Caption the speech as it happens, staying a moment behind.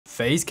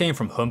Faze came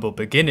from humble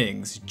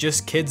beginnings,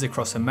 just kids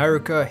across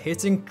America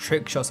hitting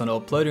trick shots and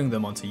uploading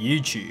them onto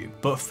YouTube.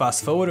 But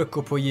fast forward a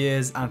couple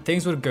years and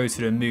things would go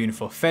to the moon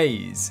for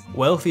Faze.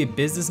 Wealthy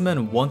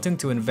businessmen wanting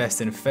to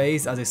invest in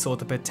Faze as they saw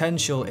the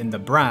potential in the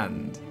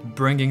brand,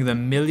 bringing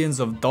them millions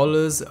of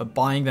dollars,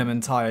 buying them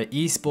entire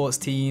esports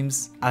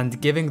teams,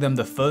 and giving them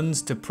the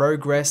funds to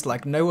progress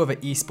like no other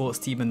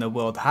esports team in the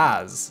world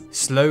has.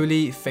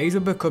 Slowly, Faze were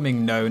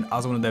becoming known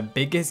as one of the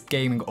biggest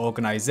gaming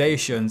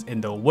organizations in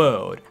the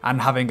world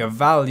and having a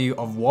value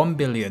of $1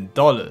 billion.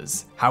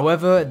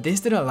 However,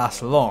 this didn't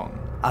last long,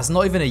 as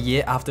not even a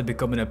year after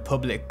becoming a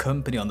public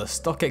company on the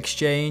stock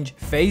exchange,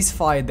 Faze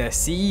fired their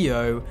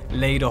CEO,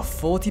 laid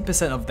off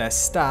 40% of their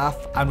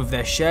staff, and with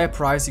their share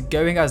price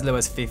going as low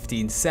as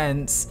 15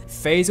 cents,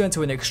 Faze went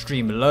to an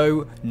extreme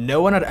low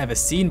no one had ever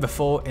seen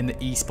before in the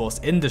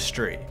esports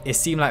industry. It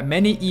seemed like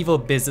many evil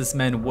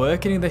businessmen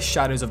working in the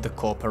shadows of the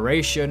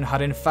corporation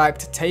had in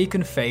fact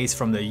taken Faze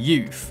from the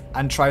youth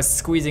and tried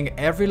squeezing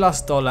every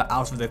last dollar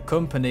out of the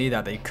company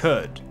that they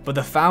could. But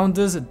the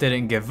founders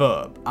didn't give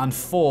up and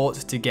fought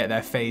to get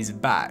their Faze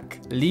back,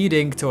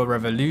 leading to a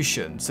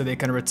revolution so they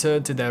can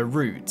return to their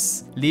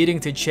roots, leading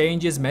to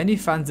changes many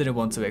fans didn't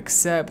want to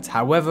accept.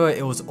 However,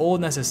 it was all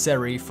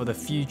necessary for the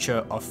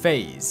future of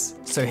Faze.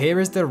 So here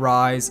is the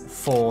rise,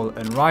 fall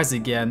and rise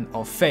again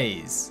of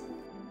Faze.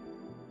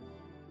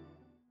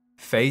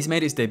 Faze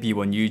made its debut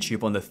on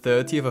YouTube on the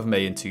 30th of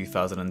May in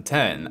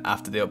 2010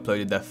 after they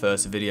uploaded their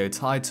first video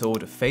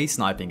titled Faze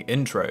Sniping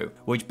Intro,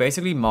 which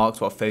basically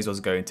marks what Faze was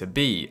going to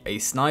be, a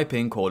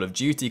sniping Call of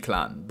Duty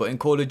clan. But in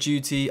Call of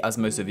Duty, as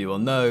most of you will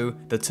know,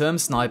 the term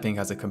sniping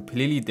has a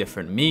completely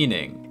different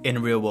meaning.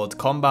 In real world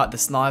combat, the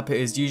sniper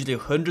is usually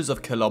hundreds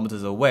of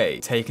kilometers away,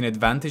 taking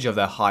advantage of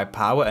their high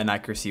power and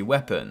accuracy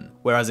weapon.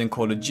 Whereas in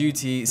Call of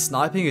Duty,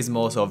 sniping is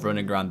more so of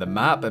running around the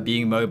map,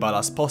 being mobile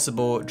as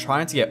possible,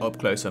 trying to get up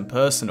close and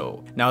personal.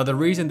 Now, the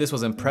reason this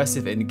was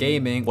impressive in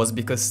gaming was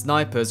because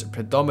snipers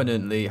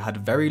predominantly had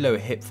very low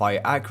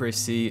hipfire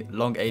accuracy,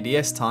 long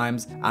ADS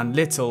times, and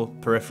little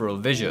peripheral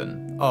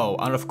vision. Oh,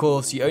 and of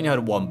course, you only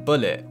had one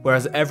bullet,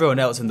 whereas everyone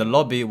else in the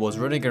lobby was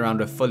running around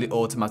with fully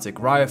automatic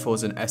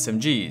rifles and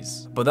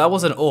SMGs. But that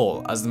wasn't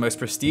all, as the most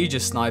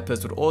prestigious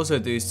snipers would also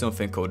do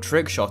something called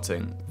trick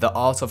shotting, the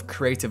art of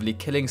creatively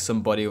killing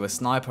somebody with a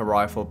sniper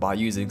rifle by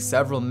using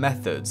several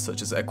methods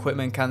such as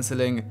equipment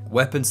cancelling,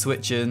 weapon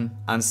switching,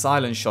 and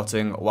silent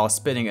shotting while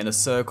spinning in a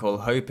circle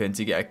hoping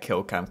to get a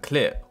kill cam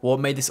clip. What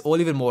made this all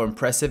even more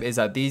impressive is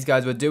that these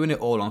guys were doing it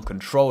all on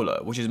controller,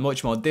 which is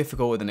much more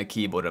difficult than a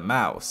keyboard and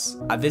mouse.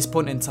 At this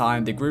point in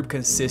time, the group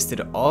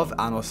consisted of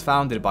and was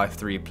founded by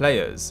 3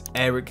 players: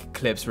 Eric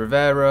Clips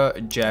Rivera,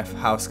 Jeff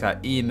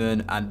Housecat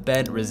Eamon, and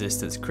Ben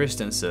Resistance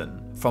Christensen.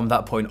 From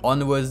that point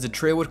onwards, the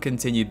trio would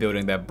continue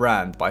building their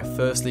brand by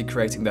firstly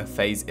creating the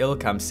Faze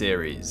Illcam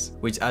series,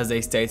 which, as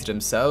they stated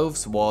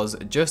themselves, was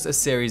just a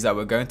series that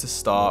we're going to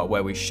start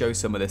where we show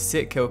some of the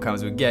sick kill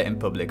cams we get in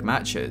public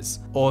matches.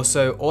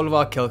 Also, all of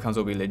our kill cams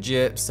will be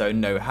legit, so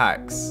no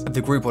hacks.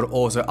 The group would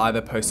also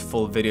either post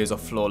full videos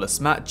of flawless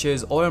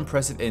matches or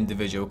impressive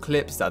individual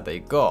clips that they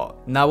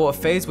got. Now, what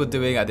Faze were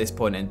doing at this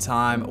point in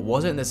time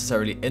wasn't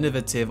necessarily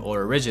innovative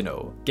or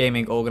original.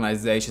 Gaming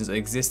organizations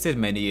existed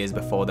many years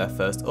before their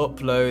first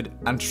upload,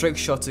 and trick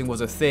shotting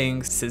was a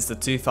thing since the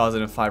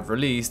 2005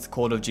 released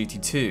Call of Duty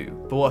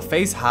 2. But what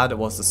Faze had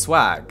was the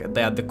swag.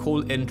 They had the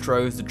cool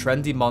intros, the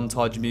trendy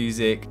montage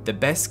music, the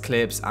best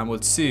clips, and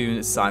would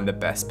soon sign the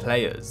best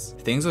players.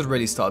 Things would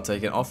really start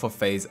taking off for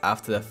Faze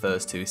after their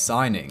first 2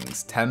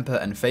 signings, Temper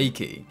and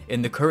Fakey.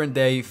 In the current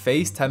day,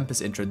 Faze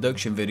Temper's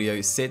introduction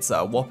video sits at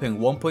a whopping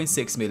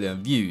 1.6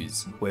 million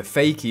views, with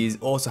Fakey's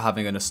also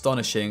having an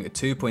astonishing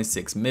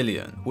 2.6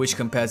 million, which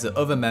compared to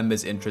other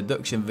members'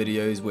 introduction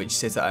videos which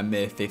sit at a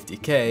mere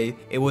 50k,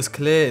 it was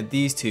clear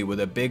these 2 were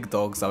the big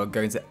dogs that were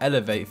going to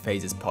elevate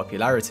Faze's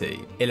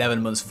popularity.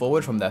 11 months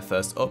forward from their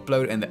first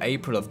upload in the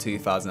April of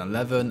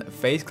 2011,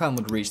 Faze Clan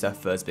would reach their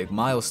first big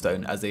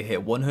milestone as they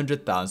hit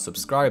 100,000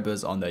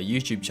 subscribers on their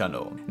YouTube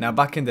channel. Now,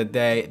 back in the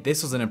day,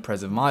 this was an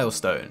impressive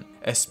milestone,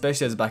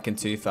 especially as back in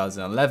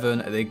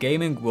 2011, the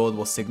gaming world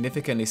was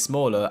significantly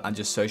smaller and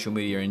just social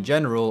media in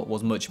general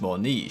was much more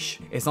niche.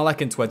 It's not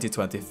like in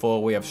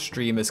 2024 we have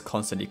streamers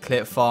constantly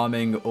clip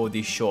farming, all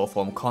these short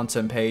form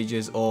content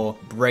pages, or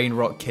brain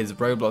rot kids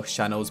Roblox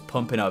channels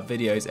pumping out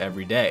videos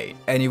every day.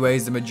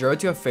 Anyways, the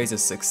majority of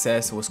Faze's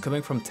success was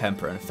coming from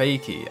Temper and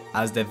Fakey,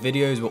 as their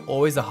videos were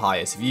always the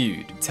highest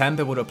viewed.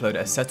 Temper would upload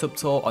a setup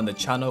tour on the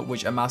channel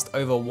which amassed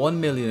over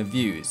 1 million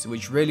views,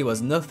 which really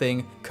was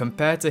nothing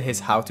compared to his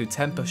how to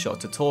temper shot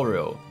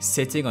tutorial,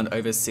 sitting on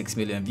over 6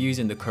 million views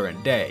in the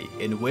current day,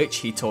 in which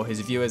he taught his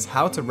viewers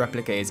how to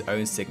replicate his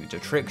own signature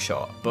trick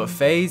shot. But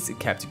Faze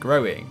kept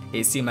growing.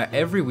 It seemed like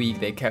every week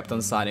they kept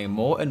on signing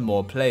more and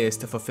more players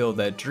to fulfill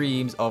their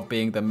dreams of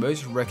being the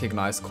most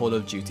recognized Call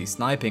of Duty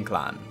sniping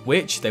clan,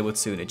 which they would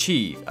soon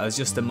achieve, as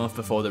just a month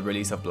before the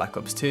release of Black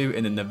Ops 2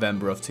 in the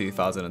November of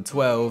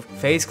 2012,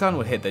 Faze Clan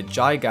would hit the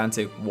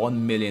gigantic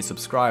 1 million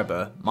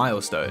subscriber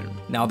milestone.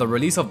 Now, the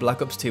release of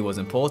Black Ops 2 was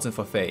important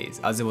for Faze,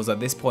 as it was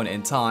at this point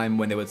in time time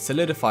when they would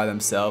solidify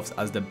themselves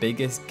as the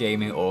biggest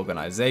gaming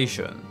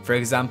organization. For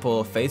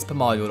example, Faze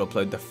would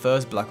upload the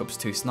first Black Ops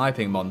 2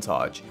 sniping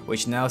montage,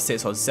 which now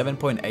sits on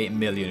 7.8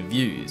 million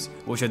views,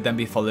 which would then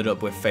be followed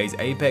up with Faze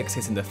Apex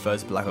hitting the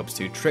first Black Ops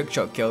 2 trick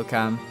shot kill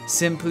cam.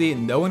 Simply,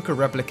 no one could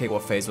replicate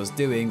what Faze was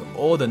doing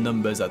or the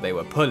numbers that they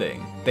were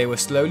pulling. They were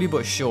slowly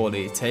but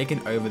surely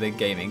taking over the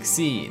gaming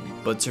scene,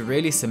 but to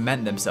really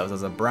cement themselves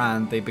as a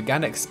brand, they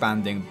began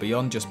expanding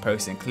beyond just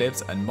posting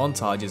clips and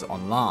montages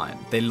online.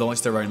 They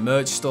launched their own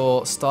merch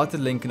store, started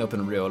linking up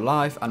in real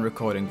life and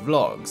recording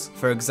vlogs.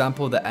 For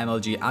example, the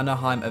MLG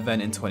Anaheim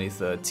event in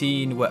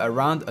 2013, where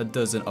around a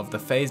dozen of the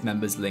Faze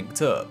members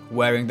linked up,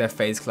 wearing their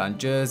Faze Clan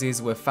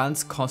jerseys, with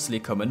fans constantly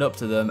coming up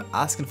to them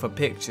asking for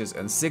pictures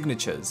and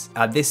signatures.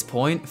 At this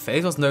point,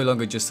 Faze was no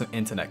longer just some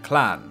internet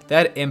clan, they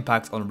had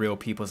impact on real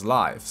people's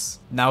lives.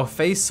 Now,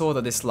 Faze saw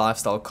that this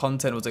lifestyle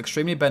content was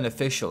extremely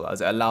beneficial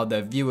as it allowed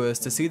their viewers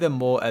to see them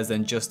more as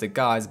than just the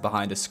guys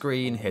behind a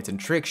screen hitting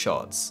trick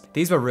shots.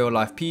 These were real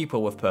life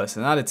people with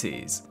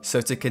personalities. So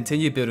to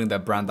continue building their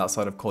brand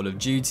outside of Call of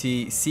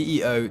Duty,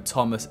 CEO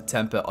Thomas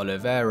Temper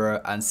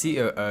Oliveira and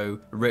COO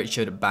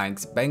Richard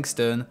Banks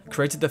Bankston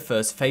created the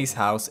first Faze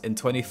House in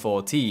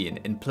 2014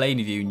 in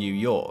Plainview, New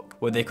York,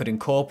 where they could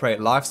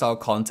incorporate lifestyle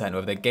content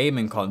with their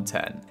gaming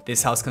content.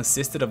 This house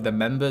consisted of the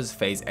members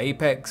Faze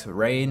Apex,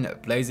 Rain,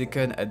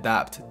 Blaziken,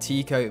 Adapt,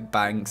 Tico,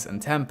 Banks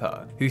and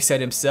Temper, who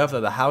said himself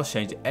that the house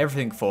changed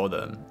everything for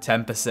them.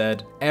 Temper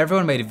said,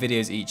 "Everyone made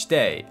videos each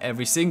day,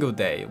 every single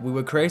day. We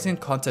were creating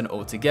content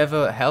all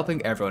together,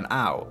 helping everyone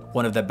out.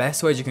 One of the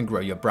best ways you can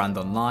grow your brand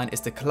online is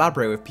to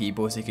collaborate with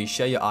people so you can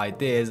share your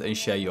ideas and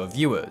share your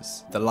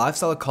viewers." The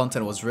lifestyle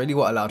content was really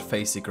what allowed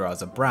Faze to grow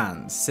as a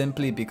brand,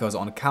 simply because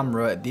on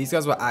camera, these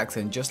guys were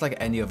acting just like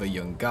any other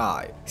young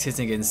guy,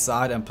 sitting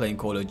inside and playing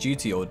Call of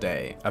Duty all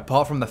day.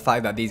 Apart from the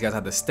fact that these guys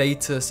had the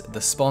status,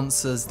 the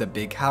sponsors, the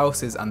big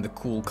houses and the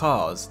cool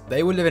cars,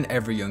 they were living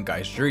every young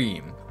guy's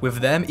dream, with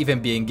them even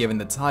being given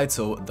the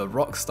title the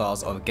rock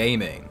stars of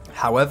gaming.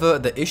 However,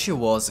 the issue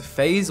was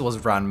Faze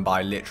was run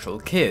by literal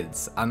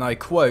kids, and I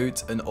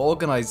quote, "an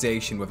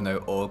organization with no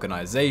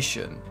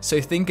organization."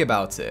 So think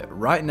about it,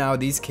 right now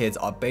these kids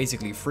are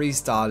basically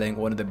freestyling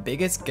one of the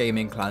biggest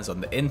gaming clans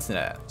on the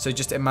internet, so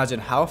just imagine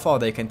how far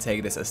they can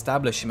take this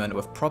establishment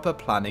with proper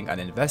planning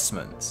and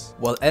investments.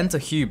 Well, enter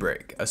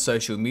Hubrik, a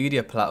social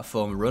media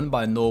platform run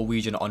by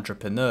Norwegian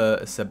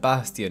entrepreneur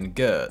Sebastian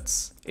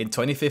Gertz. In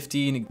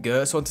 2015,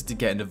 Gertz wanted to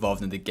get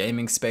involved in the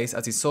gaming space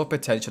as he saw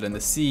potential in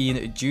the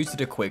scene due to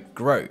the quick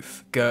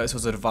growth. Gertz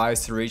was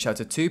advised to reach out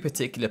to two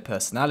particular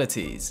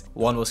personalities.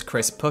 One was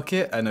Chris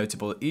Puckett, a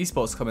notable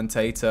esports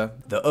commentator.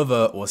 The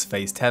other was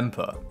Faze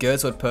Temper.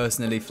 Gertz would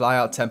personally fly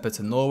out Temper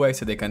to Norway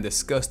so they can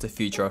discuss the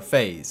future of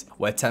Faze,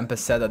 where Temper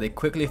said that they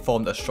quickly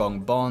formed a strong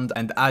bond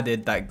and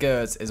added that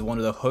Gertz is one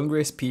of the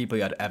hungriest people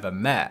he had ever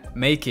met,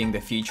 making the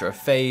future of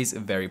Faze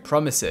very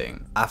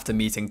promising. After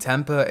meeting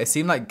Temper, it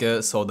seemed like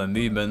Gertz saw the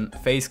movement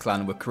Faze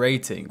Clan were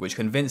creating, which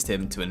convinced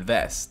him to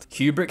invest.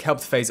 Hubrik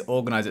helped Faze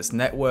organize its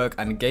network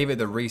and gave it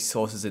the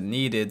resources it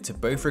needed to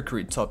both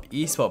recruit top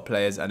esport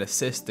players and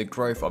assist the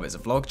growth of its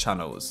vlog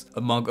channels.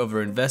 Among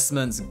other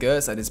investments,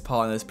 Gertz and his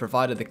partners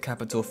provided the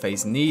capital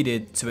Faze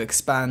needed to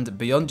expand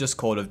beyond just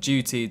Call of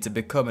Duty to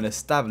become an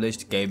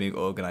established gaming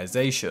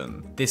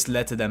organization. This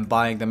led to them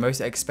buying the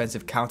most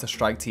expensive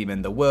Counter-Strike team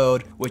in the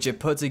world, which it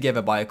put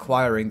together by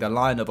acquiring the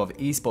lineup of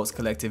esports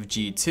collective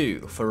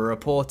G2 for a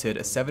reported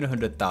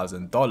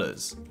 $700,000.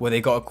 Where they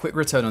got a quick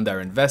return on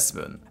their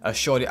investment, as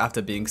shortly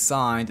after being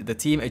signed, the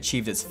team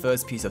achieved its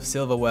first piece of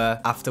silverware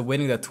after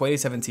winning the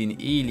 2017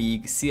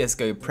 E-League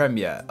CSGO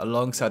Premier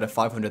alongside a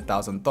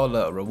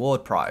 $500,000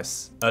 reward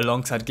prize.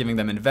 Alongside giving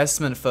them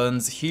investment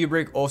funds,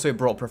 Hubrik also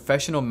brought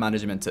professional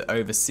management to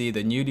oversee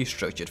the newly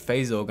structured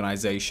Faze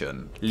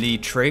organization. Lee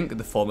Trink,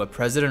 the former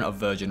president of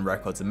Virgin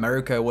Records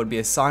America, would be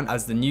assigned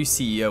as the new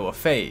CEO of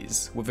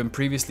Faze, with him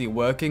previously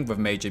working with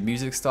major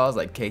music stars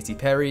like Katy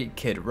Perry,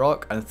 Kid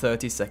Rock and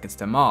 30 Seconds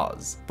to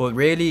Mars. But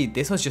really,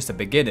 this was just a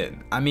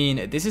beginning. I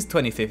mean, this is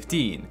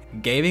 2015.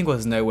 Gaming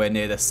was nowhere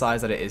near the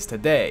size that it is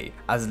today.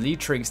 As Lee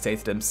Trink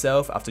stated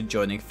himself after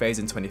joining Faze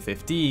in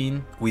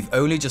 2015, "We've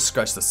only just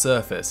scratched the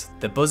surface.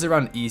 The buzz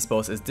around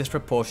esports is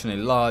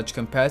disproportionately large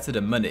compared to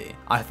the money.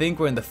 I think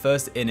we're in the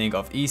first inning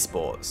of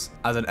esports,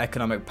 as an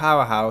economic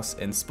powerhouse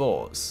in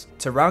sports."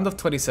 To round off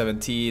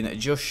 2017,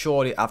 just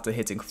shortly after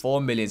hitting 4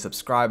 million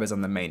subscribers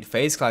on the main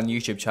Faze Clan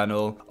YouTube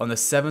channel, on the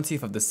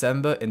 17th of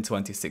December in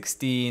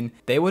 2016,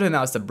 they would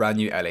announce the brand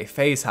new LA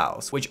Faze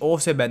House, which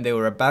also meant they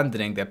were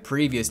abandoning their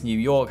previous New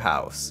York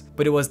house.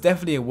 But it was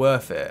definitely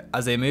worth it,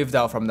 as they moved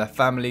out from their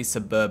family's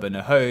suburban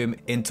home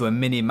into a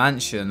mini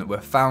mansion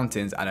with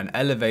fountains and an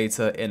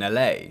elevator in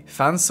LA.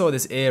 Fans saw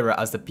this era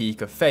as the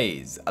peak of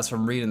Faze, as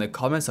from reading the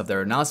comments of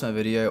their announcement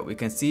video, we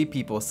can see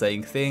people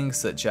saying things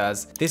such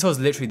as, "This was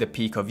literally the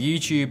peak of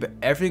YouTube,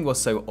 everything was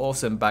so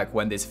awesome back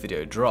when this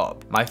video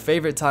dropped. My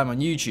favorite time on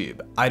YouTube,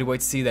 I'd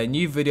wait to see their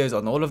new videos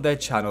on all of their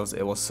channels,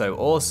 it was so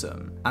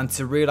awesome." And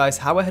to really realize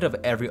how ahead of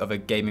every other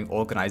gaming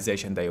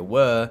organization they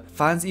were,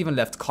 fans even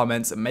left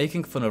comments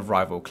making fun of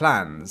rival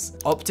clans.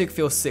 Optic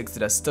feels sick to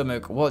their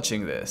stomach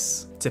watching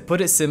this. To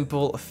put it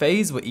simple,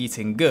 Faze were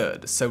eating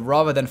good, so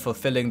rather than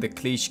fulfilling the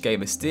cliche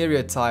gamer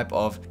stereotype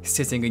of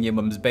sitting in your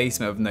mum's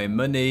basement with no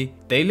money,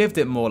 they lived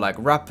it more like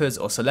rappers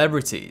or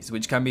celebrities,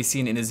 which can be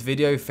seen in his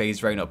video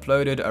Faze Rain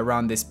uploaded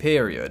around this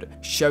period,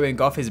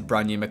 showing off his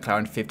brand new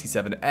McLaren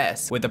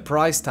 57S with a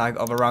price tag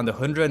of around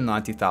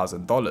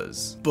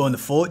 $190,000. But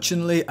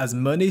unfortunately, as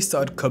money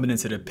started coming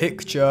into the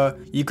picture,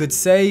 you could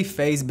say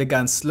Faze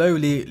began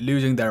slowly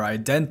losing their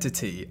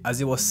identity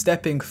as it was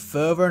stepping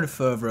further and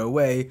further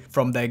away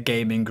from their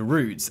gaming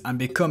roots and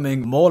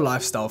becoming more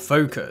lifestyle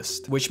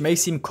focused, which may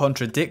seem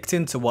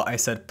contradicting to what I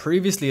said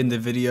previously in the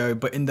video,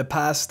 but in the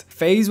past,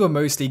 Faze were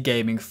mostly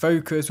gaming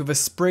focused with a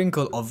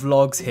sprinkle of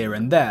vlogs here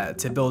and there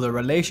to build a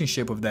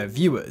relationship with their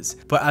viewers,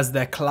 but as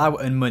their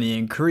clout and money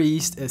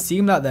increased, it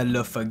seemed like their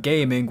love for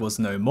gaming was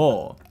no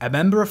more. A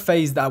member of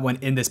Faze that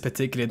went in this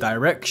particular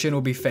direction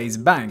would be Faze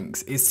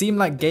Banks. It seemed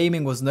like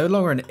gaming was no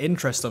longer an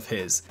interest of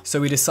his,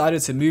 so he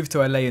decided to move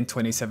to LA in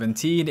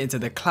 2017 into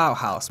the Clout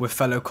House with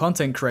fellow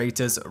content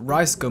creators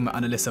Gum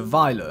and Alyssa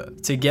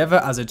Violet,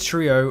 together as a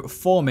trio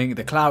forming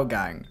the Clout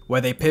Gang, where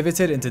they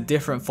pivoted into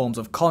different forms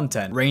of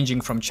content ranging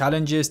from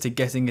challenges to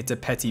getting into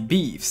petty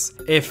beefs,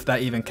 if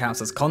that even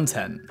counts as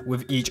content.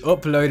 With each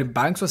upload,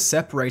 Banks was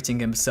separating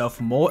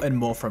himself more and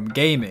more from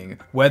gaming,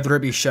 whether it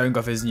be showing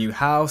off his new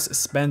house,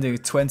 spending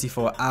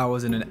 24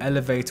 hours in an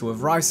elevator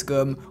with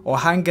Gum, or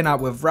hanging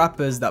out with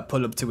rappers that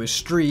pull up to his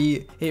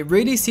street. It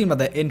really seemed like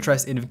their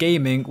interest in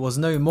gaming was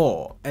no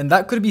more, and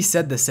that could be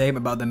said the same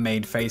about the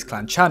main Faze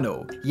Clan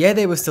channel. Yeah,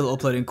 they were still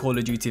uploading Call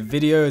of Duty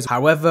videos,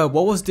 however,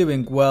 what was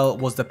doing well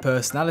was the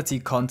personality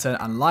content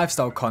and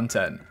lifestyle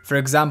content. For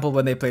example,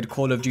 when they played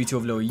Call of Duty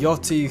with Lil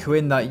Yachty, who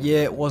in that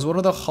year was one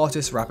of the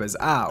hottest rappers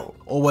out,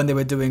 or when they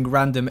were doing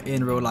random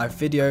in real life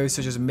videos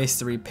such as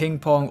mystery ping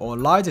pong or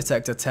lie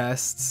detector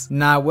tests.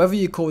 Now, whether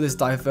you call this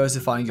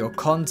diversifying your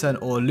content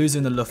or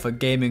losing the love for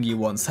gaming you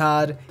once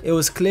had, it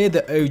was clear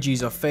the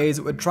OGs of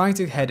Faze were trying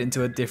to head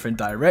into a different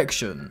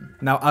direction.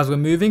 Now, as we're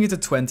moving into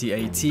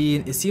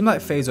 2018, it seemed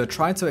like Faze were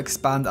trying to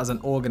expand as an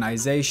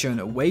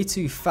organization way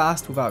too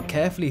fast without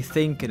carefully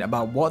thinking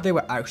about what they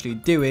were actually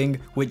doing,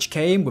 which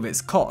came with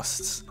its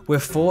costs.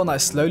 With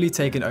Fortnite slowly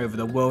taking over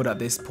the world at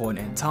this point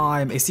in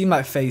time, it seemed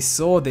like Faze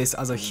saw this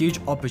as a huge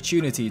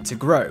opportunity to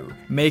grow,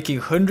 making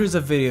hundreds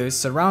of videos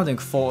surrounding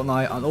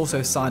Fortnite and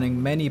also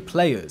signing many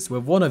players,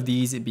 with one of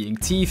these being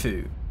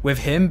Tfue, with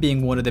him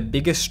being one of the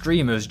biggest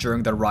streamers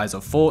during the rise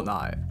of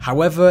Fortnite.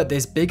 However,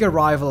 this big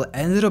arrival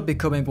ended up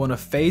becoming one of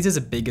Faze's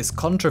biggest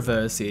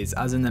controversies,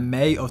 as in the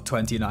May of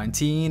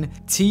 2019,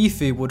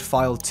 Tfue would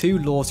file 2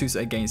 lawsuits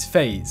against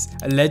Faze,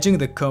 alleging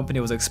the company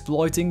was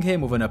exploiting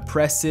him with an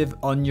oppressive,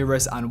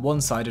 onerous and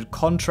one-sided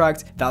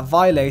contract that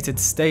violated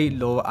state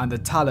law and the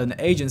Talent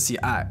Agency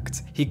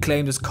Act. He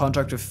claimed his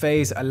contract with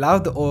Faze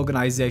allowed the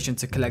organization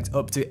to collect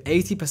up to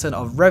 80%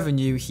 of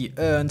revenue he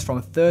earned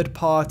from third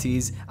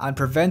parties and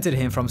prevented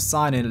him from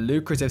signing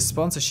lucrative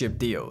sponsorship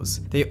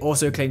deals. They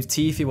also claimed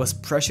Tfue was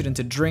pressured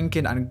into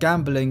drinking and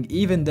gambling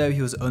even though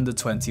he was under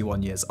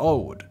 21 years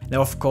old.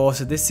 Now, of course,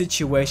 this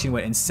situation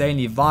went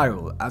insanely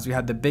viral as we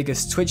had the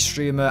biggest Twitch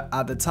streamer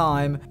at the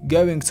time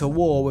going to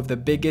war with the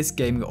biggest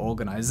gaming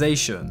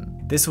organization.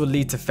 This would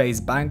lead to Faze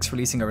Banks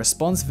releasing a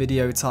response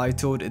video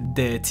titled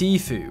Dear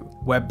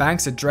Tfue, where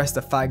Banks addressed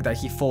the fact that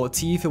he thought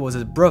Tfue was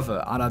his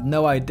brother and had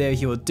no idea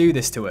he would do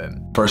this to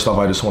him. First off,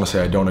 I just want to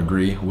say I don't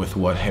agree with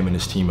what him and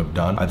his team have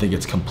done. I think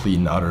it's complete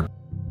and utter.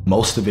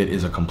 Most of it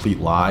is a complete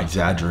lie,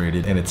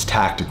 exaggerated, and it's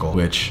tactical,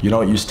 which you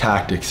don't use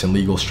tactics and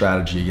legal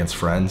strategy against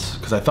friends.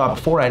 Because I thought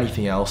before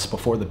anything else,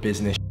 before the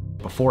business,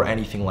 before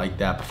anything like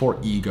that, before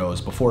egos,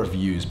 before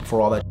views,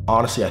 before all that,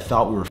 honestly, I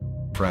thought we were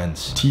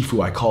friends.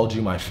 Tfue, I called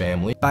you my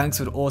family. Banks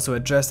would also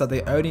address that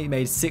they only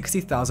made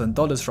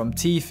 $60,000 from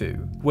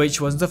Tfue,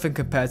 which was nothing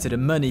compared to the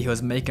money he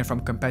was making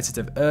from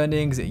competitive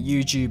earnings at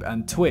YouTube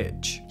and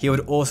Twitch. He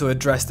would also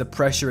address the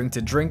pressuring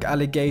to drink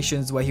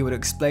allegations, where he would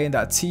explain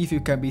that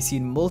Tfue can be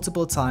seen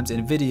multiple times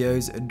in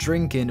videos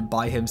drinking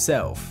by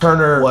himself.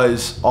 Turner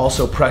was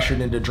also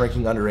pressured into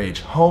drinking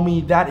underage.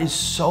 Homie, that is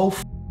so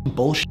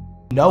bullshit.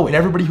 No, and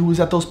everybody who was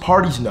at those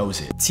parties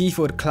knows it. Tfue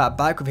would clap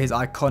back with his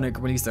iconic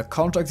Release the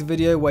Contract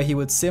video, where he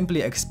would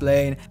simply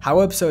explain how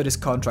absurd his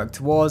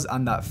contract was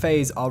and that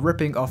Faze are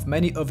ripping off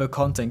many other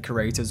content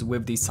creators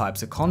with these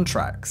types of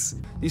contracts.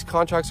 These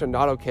contracts are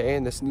not okay,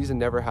 and this needs to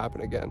never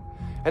happen again.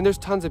 And there's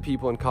tons of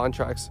people in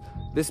contracts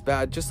this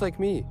bad just like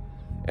me.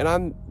 And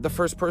I'm the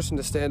first person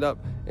to stand up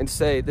and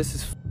say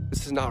this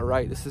is not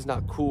right, this is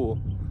not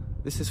cool,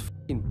 this is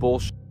fucking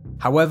bullshit.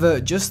 However,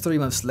 just 3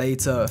 months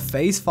later,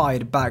 Faze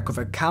fired back with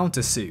a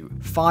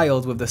countersuit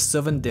filed with the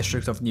Southern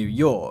District of New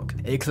York.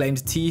 It claimed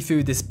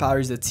Tfue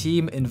disparaged the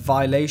team in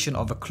violation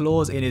of a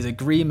clause in his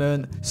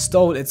agreement,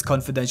 stole its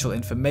confidential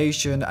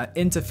information, and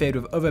interfered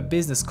with other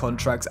business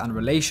contracts and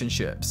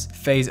relationships.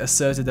 Faze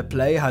asserted the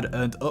player had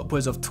earned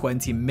upwards of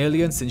 $20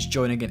 million since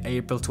joining in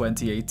April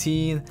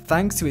 2018,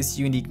 thanks to its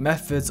unique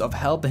methods of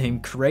helping him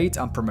create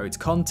and promote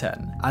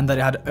content, and that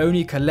it had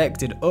only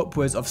collected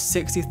upwards of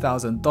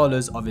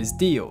 $60,000 of his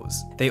deals.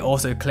 They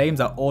also claimed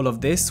that all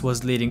of this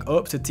was leading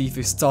up to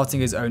Tfue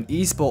starting his own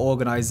esport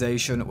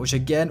organization, which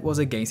again was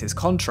against his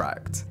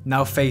contract.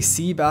 Now, Faze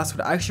Seabass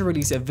would actually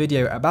release a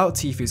video about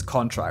Tfue's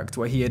contract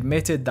where he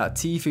admitted that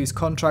Tfue's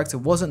contract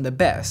wasn't the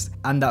best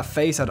and that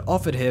Faze had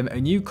offered him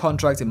a new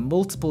contract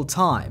multiple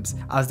times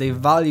as they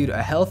valued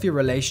a healthy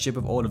relationship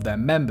with all of their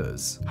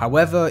members.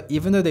 However,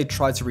 even though they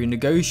tried to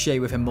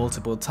renegotiate with him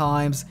multiple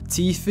times,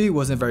 Tfue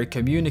wasn't very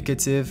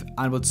communicative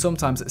and would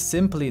sometimes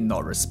simply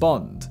not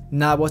respond.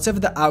 Now, whatever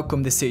the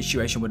outcome this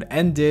situation would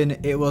end in,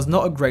 it was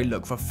not a great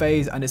look for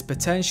Faze and its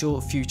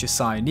potential future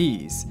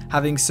signees.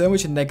 Having so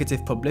much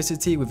negative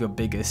publicity with your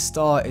biggest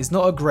star is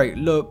not a great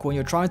look when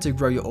you're trying to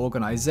grow your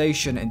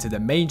organization into the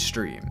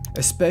mainstream,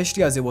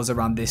 especially as it was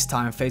around this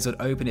time Faze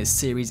would open its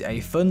Series A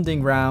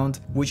funding round,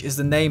 which is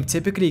the name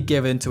typically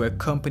given to a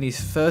company's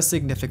first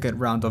significant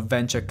round of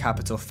venture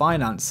capital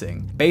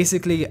financing,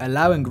 basically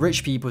allowing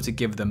rich people to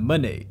give them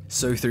money.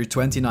 So through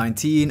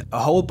 2019, a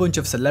whole bunch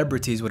of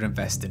celebrities would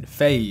invest in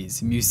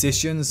Faze,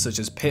 musicians such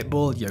as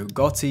Pitbull, Yo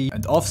Gotti,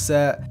 and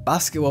Offset,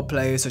 basketball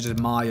players such as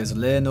Myers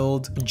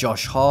Leonard,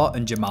 Josh Hart,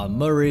 and Jamal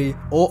Murray,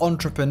 or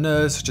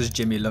entrepreneurs such as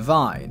Jimmy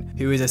Levine,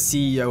 who is a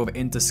CEO of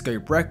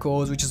Interscope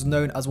Records, which is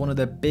known as one of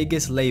the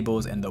biggest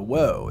labels in the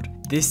world.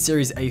 This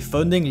Series A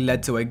funding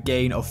led to a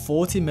gain of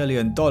 $40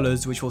 million,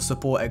 which will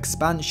support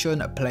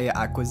expansion, player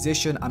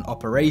acquisition, and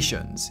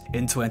operations.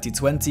 In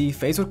 2020,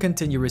 Faze would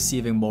continue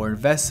receiving more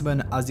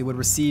investment as it would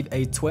receive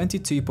a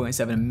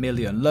 $22.7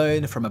 million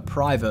loan from a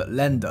private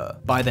lender.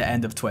 By the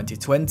end of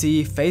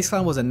 2020, Faze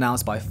Clan was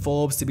announced by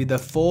Forbes to be the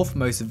 4th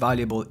most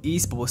valuable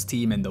esports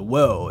team in the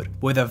world,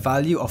 with a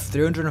value of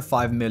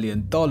 $305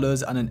 million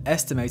and an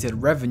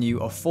estimated revenue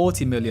of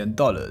 $40 million.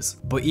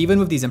 But even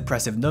with these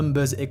impressive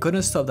numbers, it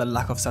couldn't stop the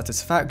lack of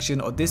satisfaction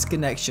or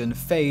disconnection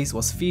Faze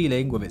was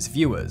feeling with its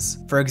viewers.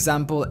 For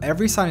example,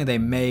 every signing they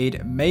made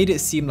it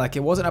seem like it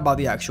wasn't about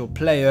the actual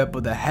player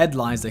but the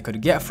headlines they could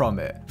get from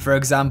it. For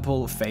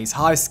example, Faze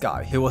High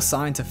Sky, who was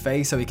signed to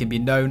Faze so he can be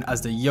known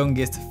as the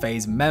youngest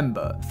Faze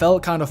member,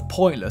 felt kind of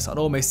pointless and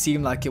almost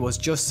seemed like it was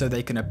just so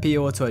they can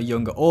appeal to a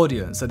younger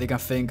audience so they can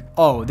think,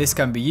 oh, this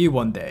can be you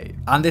one day.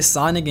 And this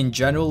signing in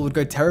general would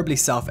go terribly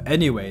south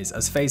anyways,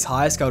 as Faze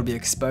High Sky would be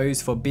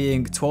exposed for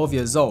being 12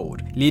 years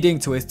old, leading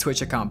to his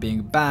Twitch account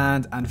being banned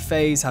and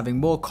Faze having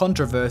more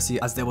controversy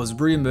as there was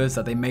rumors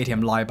that they made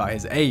him lie about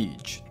his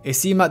age. It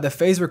seemed like the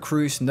Faze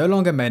recruits no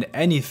longer meant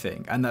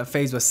anything and that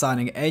Faze was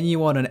signing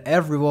anyone and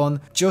everyone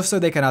just so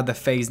they can have the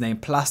Faze name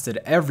plastered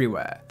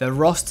everywhere. Their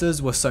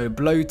rosters were so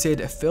bloated,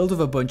 filled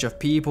with a bunch of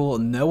people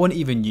no one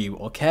even knew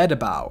or cared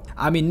about.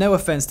 I mean, no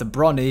offense to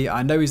Bronny,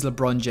 I know he's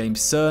LeBron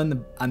James'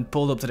 son and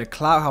pulled up to the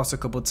Clout House a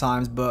couple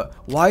times, but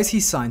why is he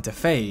signed to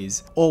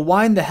Faze? Or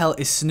why in the hell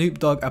is Snoop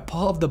Dogg a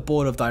part of the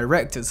board of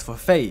directors for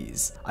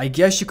Faze? I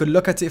guess you could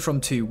look at it from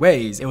two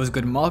ways. It was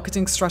good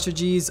marketing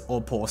strategies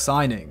or poor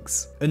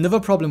signings. Another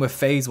problem with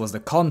Faze was the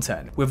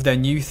content. With their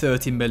new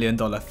 $30 million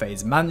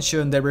Faze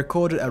mansion, they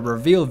recorded a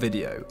reveal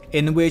video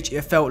in which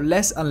it felt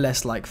less and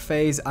less like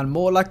Faze and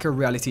more like a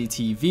reality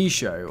TV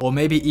show, or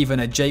maybe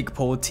even a Jake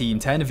Paul Team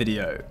 10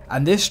 video.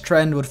 And this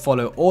trend would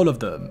follow all of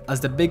them, as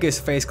the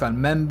biggest Faze Clan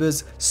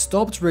members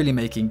stopped really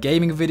making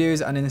gaming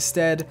videos and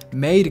instead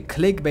made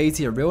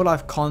clickbaity real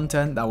life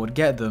content that would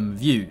get them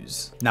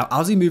views. Now,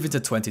 as we move into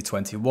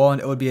 2021,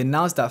 it would be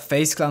announced that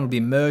Faze Clan would be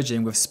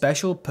merging with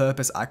special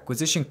purpose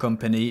acquisition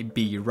company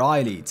B.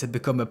 Riley to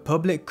become a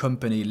public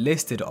company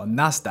listed on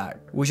Nasdaq,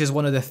 which is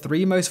one of the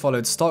 3 most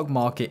followed stock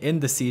market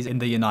indices in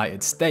the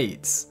United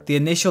States. The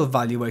initial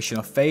valuation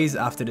of Faze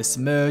after this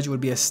merge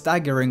would be a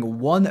staggering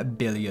 $1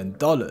 billion.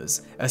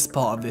 As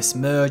part of this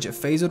merge,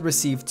 Faze would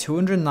receive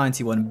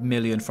 $291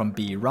 million from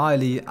B.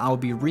 Riley and would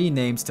be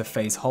renamed to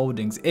Faze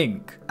Holdings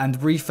Inc. and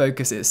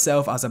refocus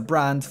itself as a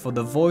brand for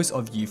the voice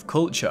of youth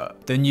culture.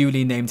 The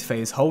newly named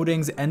Faze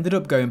Holdings ended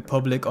up going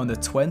public on the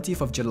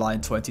 20th of July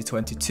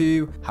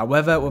 2022,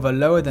 however with a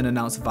lower than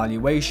announced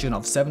valuation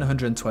of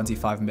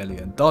 $725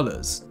 million.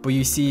 But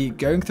you see,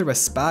 going through a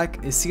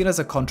SPAC is seen as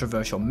a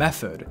controversial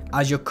method,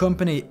 as your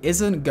company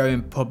isn't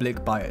going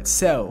public by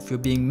itself, you're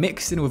being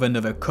mixed in with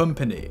another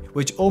company,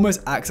 which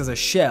almost acts as a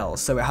shell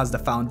so it has the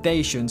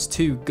foundations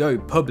to go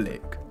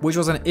public, which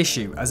was an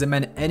issue as it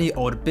meant any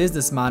old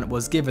businessman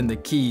was given the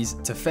keys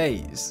to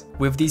Faze.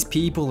 with these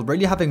people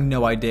really having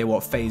no idea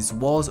what Faze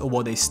was or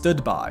what they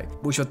stood by,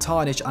 which would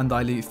tarnish and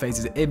dilute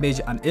Faze's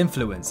image and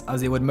influence,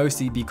 as they would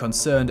mostly be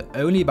concerned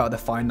only about the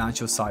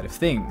financial side of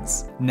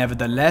things.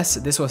 Nevertheless,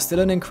 this was still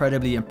an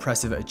incredibly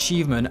impressive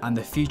achievement and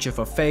the future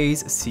for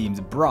Faze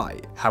seemed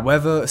bright.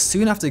 However,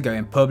 soon after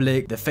going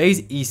public, the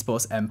Faze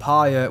esports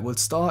empire would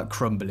start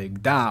crumbling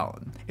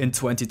down. In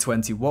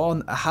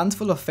 2021, a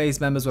handful of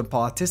Faze members would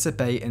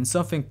participate in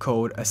something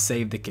called a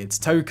Save the Kids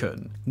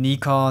token.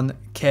 Nikon,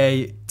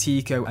 Kay,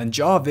 Tico and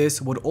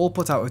Jarvis would all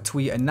put out a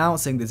tweet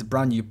announcing this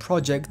brand new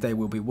project they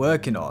will be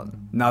working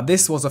on. Now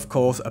this was of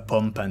course a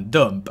pump and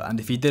dump, and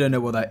if you didn't know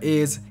what that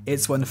is,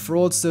 it's when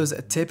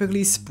fraudsters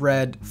typically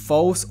spread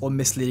false or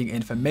misleading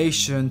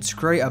information to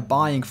create a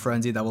buying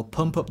frenzy that will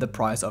pump up the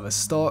price of a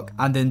stock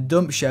and then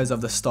dump shares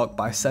of the stock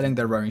by selling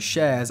their own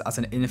shares at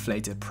an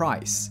inflated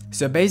price.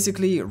 So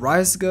basically,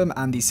 RiceGum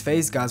and these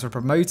Faze guys were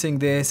promoting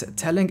this,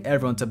 telling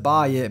everyone to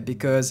buy it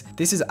because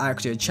this is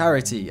actually a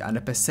charity and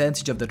a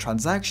percentage of the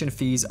transaction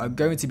fees are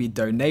going to be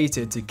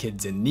donated to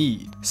kids in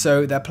need.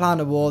 So their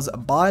plan was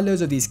buy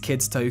loads of these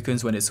kids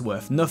tokens when it's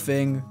worth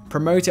nothing,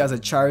 promote it as a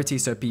charity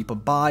so people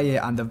buy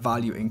it and the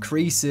value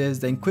increases,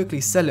 then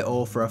quickly sell it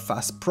all for a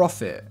fast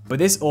profit. But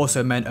this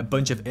also meant a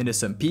bunch of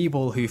innocent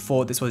people who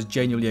thought this was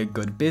genuinely a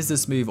good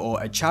business move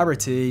or a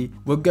charity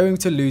were going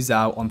to lose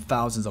out on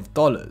thousands of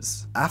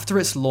dollars. After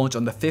its launch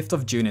on the 5th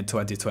of June in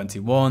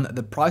 2021,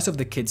 the price of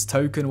the kids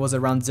token was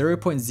around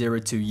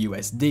 0.02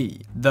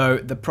 USD, though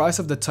the price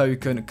of the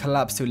token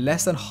collapsed to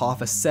less than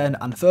half a cent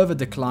and further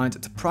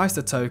declined to price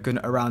the token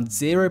around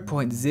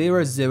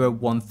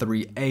 0.00138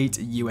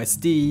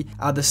 USD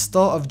at the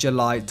start of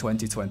July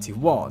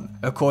 2021.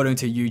 According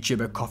to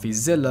YouTuber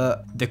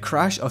CoffeeZilla, the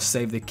crash of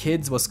Save the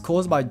Kids was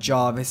caused by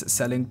Jarvis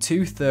selling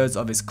 2/3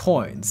 of his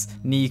coins,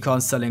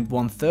 Nikon selling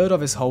 1/3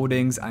 of his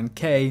holdings, and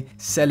Kay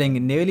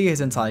selling nearly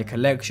his entire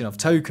collection of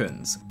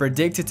tokens,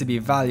 predicted to be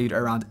valued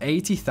around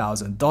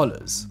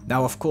 $80,000.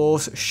 Now of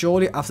course,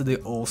 shortly after they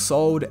all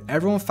sold,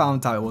 everyone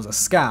found out it was a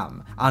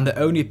scam, and the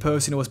only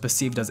person who was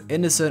perceived as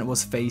innocent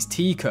was Faze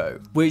Tico,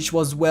 which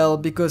was well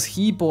because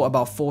he bought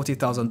about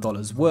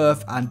 $40,000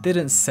 worth and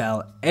didn't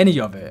sell any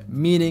of it,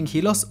 meaning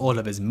he lost all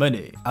of his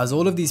money. As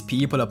all of these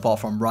people apart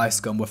from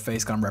RiceGum were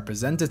Faze Clan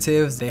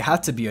representatives, they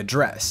had to be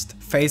addressed.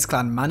 Faze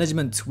Clan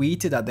management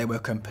tweeted that they were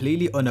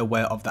completely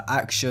unaware of the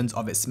actions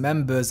of its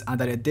members and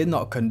that it did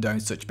not condone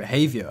such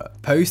behavior,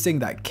 posting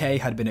that Kay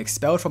had been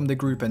expelled from the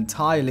group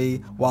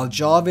entirely, while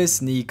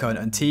Jarvis, Nikon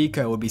and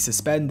Tico would be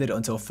suspended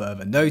until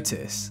further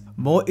notice.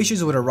 More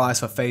issues would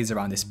arise for Faze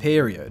around this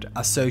period,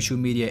 as social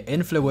media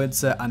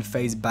influencer and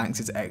Faze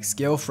Banks'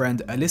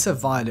 ex-girlfriend Alyssa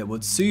Violet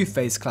would sue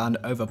Faze Clan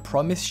over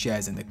promised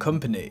shares in the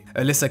company.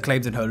 Alyssa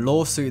claimed in her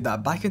lawsuit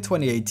that back in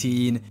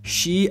 2018,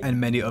 she and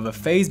many other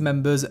Faze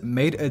members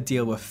made a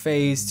deal with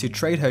Faze to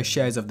trade her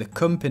shares of the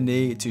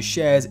company to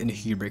shares in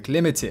Hubrick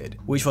Limited,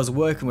 which was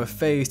working with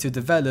Faze to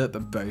develop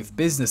both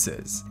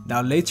businesses.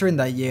 Now later in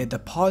that year, the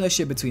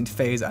partnership between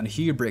Faze and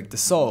Hubrick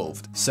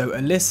dissolved, so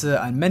Alyssa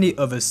and many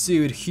others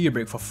sued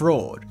Hubrick for fraud,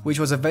 which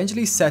was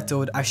eventually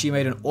settled as she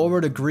made an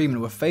oral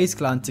agreement with Faze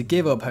Clan to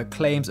give up her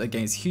claims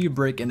against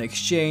Hubrick in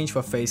exchange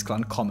for Faze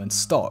Clan common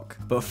stock.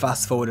 But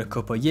fast forward a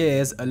couple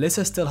years,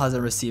 Alyssa still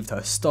hasn't received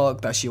her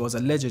stock that she was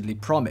allegedly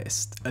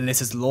promised.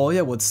 Alyssa's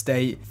lawyer would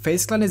state,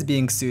 Faze Clan is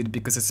being sued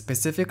because it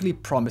specifically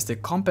promised to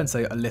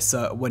compensate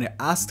Alyssa when it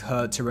asked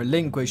her to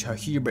relinquish her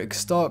Hubrick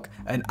stock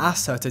and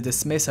asked her to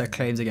dismiss her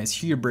claims against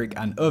Hubrick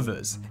and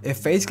others. If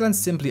Faze Clan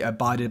simply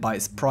abided by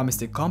its promise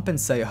to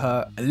compensate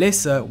her,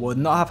 Alyssa would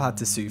not have had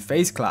to sue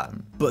Faze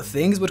Clan. But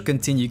things would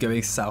continue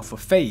going south for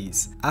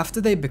Faze after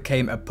they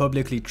became a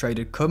publicly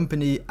traded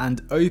company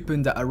and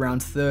opened at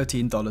around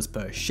 $13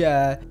 per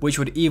share, which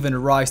would even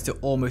rise to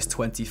almost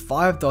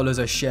 $25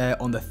 a share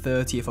on the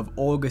 30th of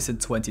August in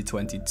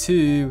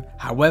 2022.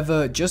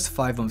 However, just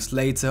 5 months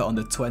later, on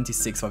the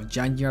 26th of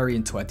January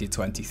in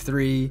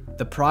 2023,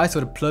 the price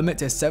would plummet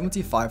to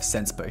 75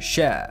 cents per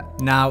share.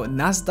 Now,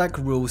 Nasdaq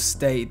rules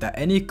state that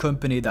any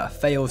company that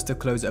fails to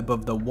close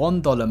above the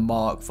 $1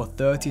 mark for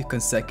 30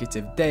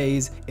 consecutive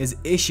days is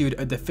issued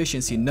a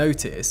deficiency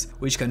notice,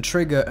 which can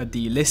trigger a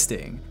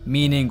delisting,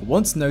 meaning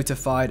once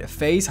notified,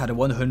 Faze had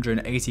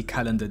 180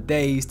 calendar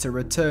days to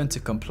return to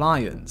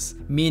compliance,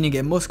 meaning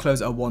it must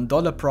close a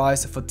 $1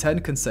 price for 10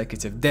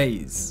 consecutive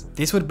days.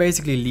 This would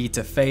basically lead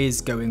to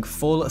Faze going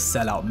full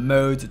sellout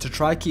mode to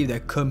try keep their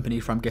company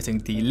from getting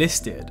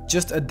delisted.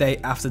 Just a day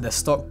after the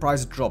stock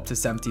price dropped to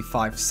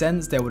 75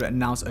 cents, they would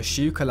announce a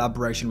shoe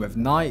collaboration with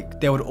Nike.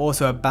 They would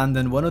also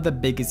abandon one of the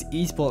biggest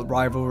esports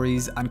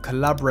rivalries and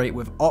collaborate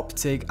with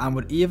Optic, and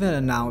would even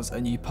announce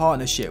a new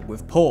partnership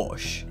with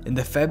Porsche. In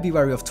the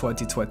February of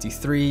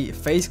 2023,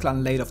 Faze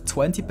Clan laid off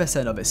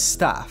 20% of its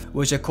staff,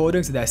 which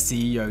according to their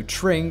CEO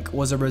Trink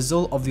was a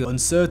result of the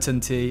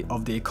uncertainty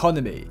of the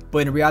economy.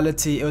 But in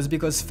reality, it was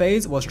because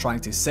Faze was trying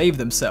to save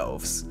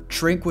themselves.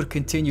 Trink would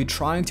continue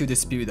trying to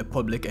dispute the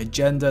public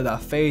agenda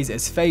that Faze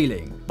is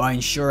failing by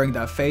ensuring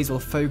that Faze will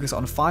focus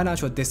on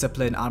financial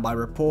discipline and by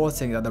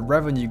reporting that the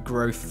revenue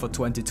growth for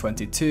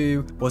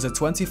 2022 was a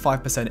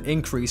 25%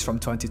 increase from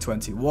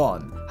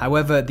 2021.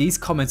 However, these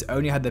comments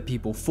only had the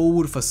people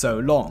fooled for so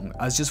long,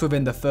 as just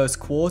within the first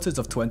quarters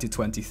of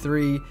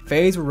 2023,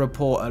 Faze would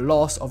report a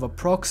loss of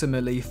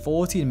approximately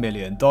 $14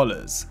 million.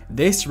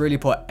 This really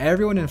put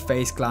everyone in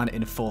Faze Clan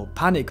in full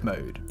panic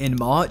mode. In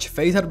March,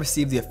 Faze had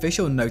received the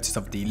official notice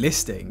of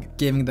delisting,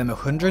 giving them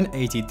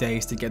 180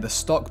 days to get the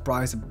stock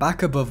price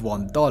back above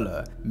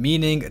 $1,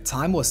 meaning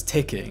time was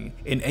ticking.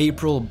 In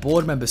April,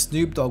 board member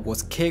Snoop Dogg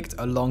was kicked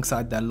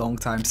alongside their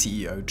longtime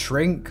CEO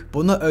Trink,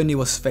 but not only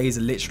was Faze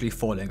literally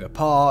falling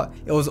apart,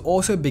 it was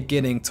also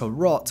beginning to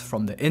rot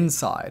from the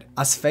inside,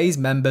 as Faze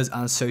members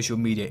and social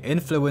media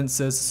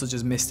influencers such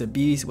as Mr.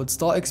 Beast would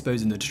start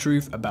exposing the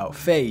truth about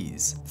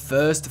Faze.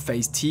 First,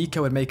 Faze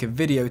Tico would make a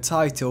video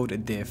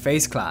titled Dear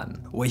Faze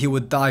Clan, where he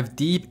would dive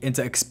deep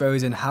into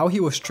exposing how he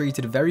was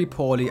treated very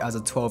poorly as a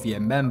 12-year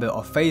member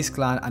of Faze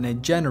Clan and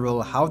in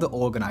general how the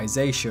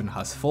organization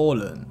has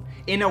fallen.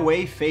 In a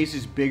way, Faze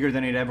is bigger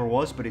than it ever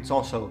was, but it's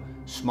also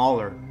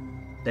smaller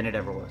than it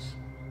ever was.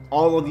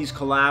 All of these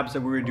collabs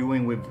that we were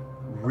doing with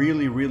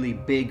really, really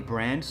big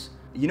brands,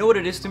 you know what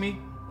it is to me?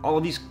 All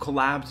of these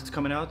collabs that's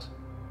coming out,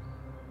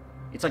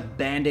 it's like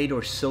Band-Aid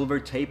or silver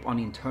tape on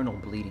internal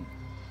bleeding.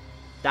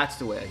 That's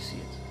the way I see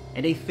it.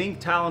 And they think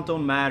talent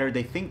don't matter,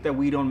 they think that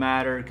we don't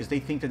matter because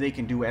they think that they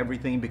can do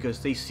everything because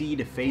they see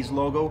the Faze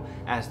logo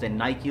as the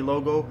Nike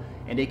logo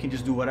and they can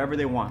just do whatever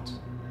they want.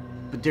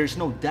 But there's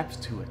no depth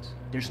to it.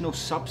 There's no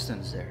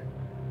substance there.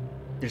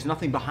 There's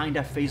nothing behind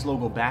that Faze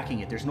logo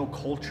backing it. There's no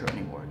culture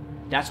anymore.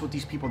 That's what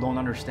these people don't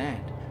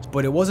understand.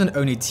 But it wasn't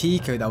only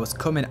Tico that was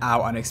coming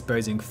out and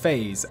exposing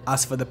Faze,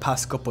 as for the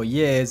past couple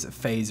years,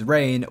 Faze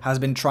Rain has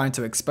been trying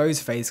to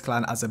expose Faze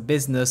Clan as a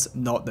business,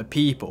 not the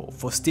people,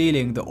 for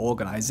stealing the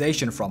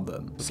organization from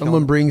them.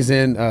 Someone brings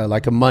in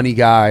like a money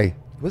guy.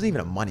 He wasn't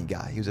even a money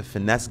guy. He was a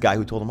finesse guy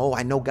who told him, oh,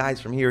 I know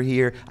guys from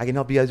here. I can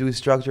help you guys do his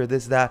structure,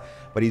 this, that.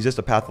 But he's just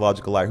a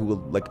pathological liar who,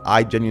 like,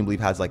 I genuinely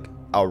believe has like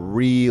a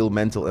real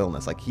mental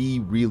illness. Like, he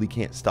really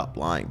can't stop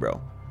lying, bro.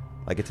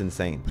 Like, it's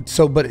insane.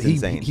 So, but it's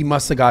insane. He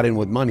must have got in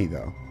with money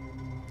though.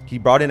 He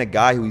brought in a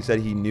guy who he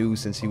said he knew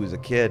since he was a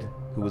kid,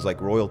 who was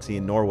like royalty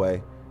in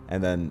Norway,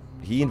 and then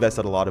he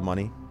invested a lot of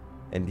money,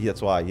 and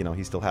that's why, you know,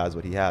 he still has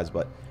what he has.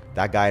 But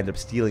that guy ended up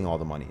stealing all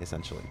the money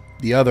essentially.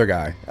 The other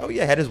guy. Oh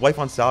yeah, had his wife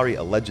on salary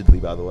allegedly,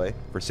 by the way,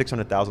 for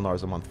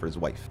 $600,000 a month for his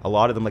wife. A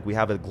lot of them, like, we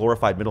have a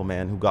glorified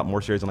middleman who got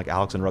more shares than like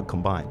Alex and Rug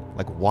combined.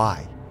 Like,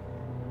 why?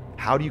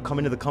 How do you come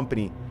into the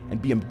company and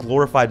be a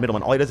glorified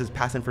middleman? All he does is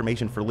pass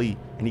information for Lee,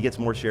 and he gets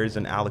more shares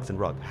than Alex and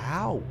Rug.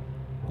 How?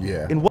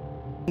 Yeah. In what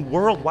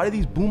world? Why do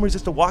these boomers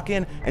just to walk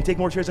in and take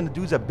more shares than the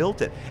dudes that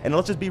built it? And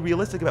let's just be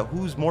realistic about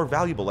who's more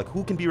valuable, like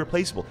who can be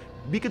replaceable.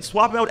 We could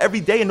swap them out every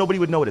day and nobody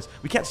would notice.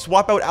 We can't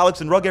swap out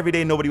Alex and Rug every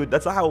day and nobody would.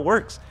 That's not how it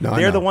works. No,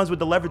 they're the ones with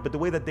the leverage, but the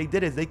way that they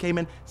did is they came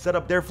in, set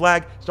up their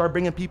flag, started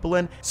bringing people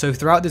in. So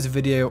throughout this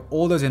video,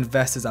 all those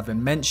investors I've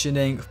been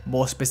mentioning,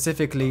 more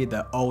specifically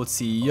the old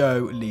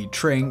CEO Lee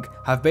Trink,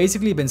 have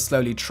basically been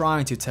slowly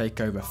trying to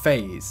take over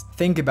Faze.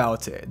 Think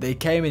about it, they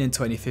came in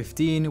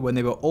 2015 when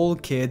they were all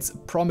kids,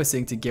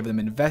 promising to give them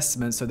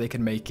investments so they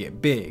can make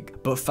it big.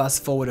 But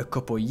fast forward a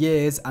couple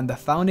years and the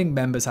founding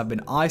members have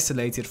been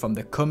isolated from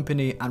the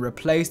company and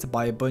replaced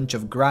by a bunch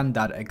of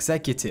granddad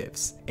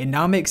executives. It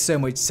now makes so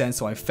much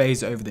sense why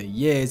Faze over the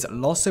years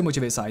lost so much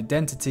of its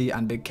identity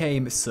and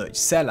became such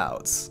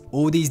sellouts.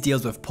 All these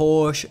deals with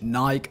Porsche,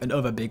 Nike and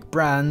other big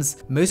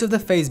brands, most of the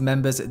Faze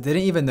members didn't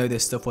even know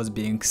this stuff was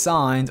being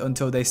signed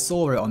until they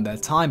saw it on their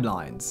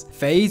timelines.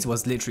 Faze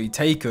was literally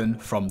taken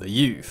from the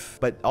youth.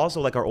 But also,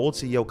 like, our old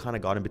CEO kind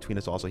of got in between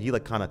us also. He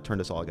like kind of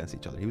turned us all against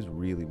each other. He was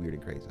really weird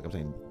and crazy. Like I'm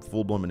saying,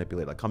 full-blown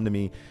manipulator. Like, come to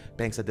me,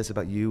 Banks said this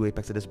about you,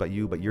 Apex said this about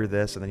you, but you're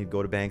this, and then he'd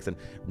go to Banks and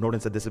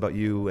Norton said this about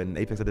you, and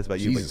Apex said this about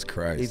you. Jesus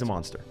Christ. He's a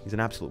monster. He's an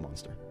absolute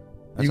monster.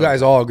 You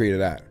guys all agree to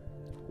that?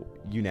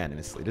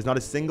 Unanimously. There's not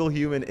a single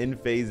human in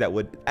Faze that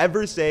would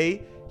ever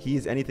say he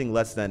is anything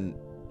less than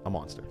a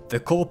monster. The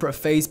corporate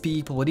Faze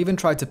people would even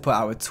try to put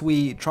out a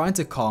tweet trying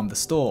to calm the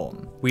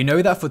storm. We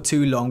know that for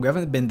too long we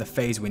haven't been the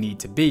Faze we need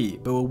to be,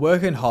 but we're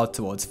working hard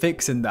towards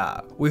fixing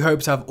that. We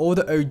hope to have all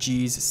the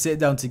OGs sit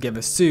down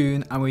together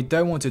soon, and we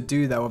don't want to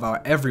do that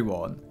without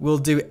everyone. We'll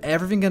do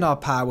everything in our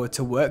power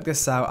to work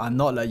this out and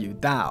not let you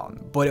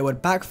down, but it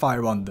would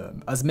backfire on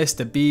them, as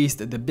Mr.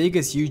 Beast, the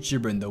biggest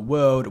YouTuber in the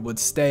world, would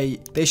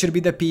state they should be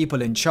the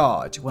people in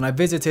charge. When I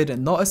visited,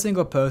 not a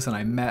single person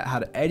I met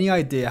had any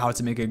idea how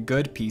to make a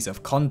good piece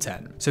of content.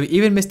 So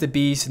even Mr.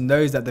 Beast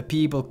knows that the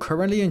people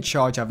currently in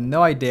charge have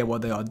no idea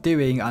what they are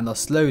doing and are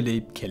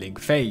slowly killing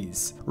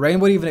Faze. Rain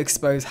would even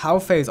expose how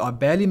Faze are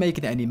barely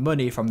making any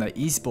money from their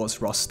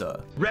esports roster.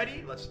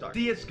 Ready? Let's start.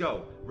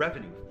 CSGO,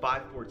 revenue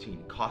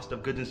 514, cost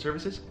of goods and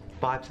services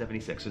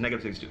 576, so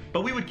 -62.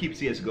 But we would keep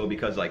CSGO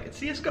because, like, it's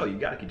CSGO, you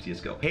gotta keep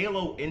CSGO.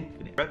 Halo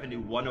Infinite, revenue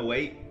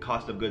 108,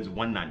 cost of goods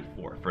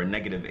 194 for a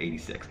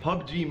 -86.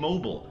 PUBG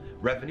Mobile,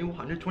 Revenue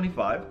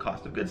 125,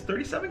 cost of goods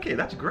 37K.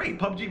 That's great.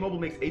 PUBG Mobile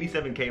makes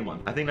 87K a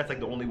month. I think that's like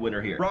the only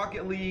winner here.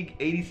 Rocket League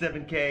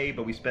 87K,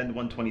 but we spend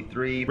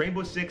 123.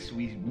 Rainbow Six,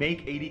 we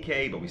make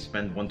 80K, but we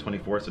spend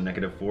 124, so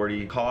negative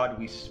 40. COD,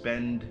 we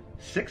spend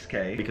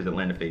 6K because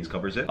Atlanta Faze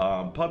covers it.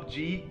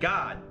 PUBG,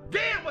 god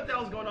damn, what the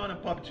hell's going on in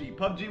PUBG?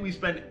 PUBG, we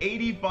spend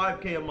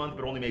 85K a month,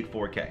 but only make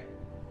 4K.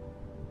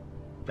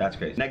 That's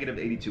crazy. Negative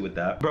 82 with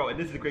that. Bro, and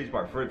this is the crazy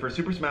part. For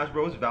Super Smash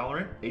Bros,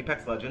 Valorant,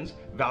 Apex Legends,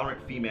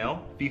 Valorant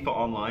Female, FIFA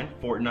Online,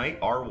 Fortnite,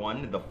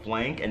 R1, The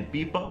Flank, and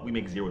FIFA, we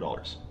make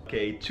 $0.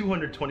 Okay,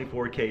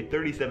 224K,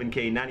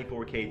 37K,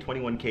 94K,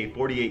 21K,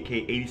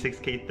 48K,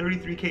 86K,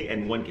 33K,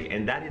 and 1K.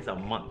 And that is a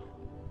month.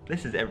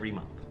 This is every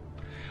month.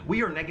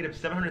 We are negative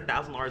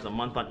 $700,000 a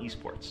month on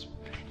esports.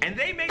 And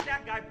they made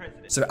that guy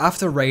president. So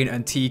after Rain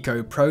and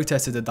Tico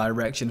protested the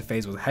direction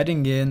Faze was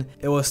heading in,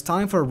 it was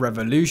time for a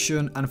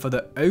revolution and for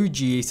the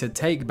OGs to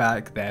take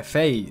back their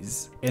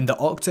Faze. In the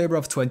October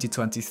of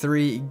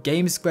 2023,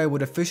 GameSquare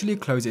would officially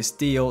close its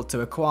deal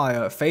to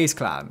acquire FaZe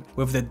Clan,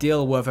 with the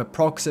deal worth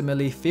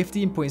approximately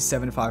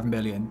 $15.75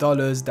 million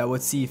that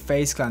would see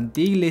FaZe Clan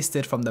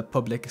delisted from the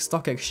public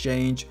stock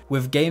exchange,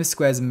 with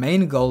GameSquare's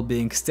main goal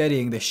being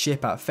steadying the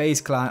ship at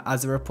FaZe Clan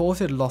as the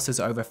reported losses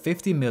over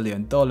 $50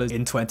 million in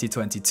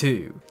 2022.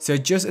 So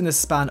just in the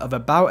span of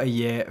about a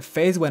year,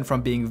 FaZe went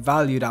from being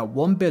valued at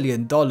 $1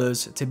 billion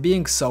to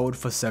being sold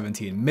for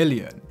 $17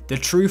 million. The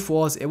truth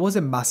was, it was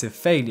a massive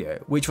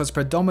failure, which was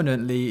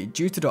predominantly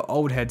due to the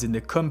old heads in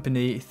the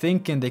company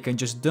thinking they can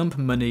just dump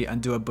money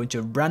and do a bunch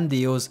of brand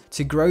deals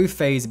to grow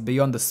FaZe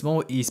beyond the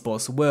small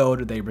esports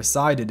world they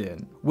resided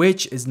in,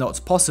 which is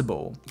not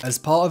possible. As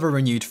part of a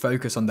renewed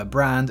focus on the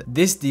brand,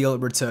 this deal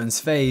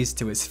returns FaZe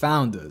to its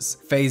founders.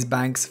 FaZe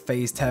Banks,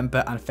 FaZe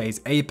Temper, and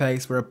FaZe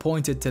Apex were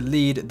appointed to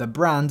lead the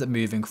brand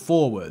moving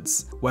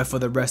forwards, where for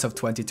the rest of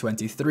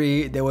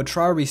 2023, they will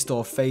try to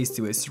restore FaZe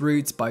to its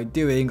roots by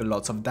doing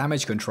lots of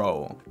damage control.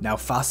 Now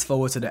fast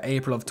forward to the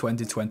April of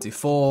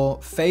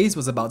 2024, FaZe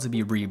was about to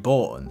be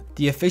reborn.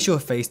 The official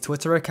FaZe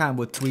Twitter account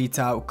would tweet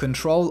out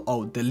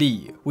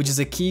Control-Alt-Delete, which is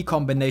a key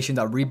combination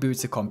that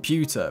reboots a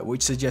computer,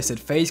 which suggested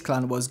FaZe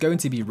Clan was going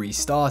to be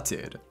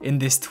restarted. In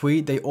this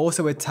tweet, they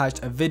also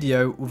attached a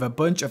video with a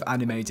bunch of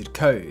animated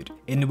code,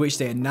 in which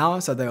they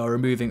announced that they are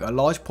removing a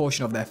large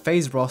portion of their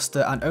FaZe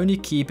roster and only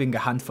keeping a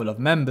handful of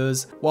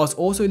members, whilst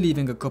also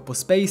leaving a couple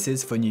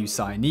spaces for new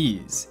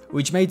signees.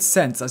 Which made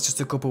sense as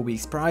just a couple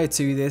weeks prior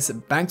to this,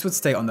 Banks would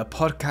state on the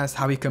podcast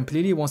how he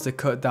completely wants to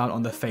cut down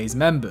on the FaZe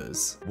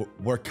members.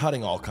 We're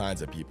cutting all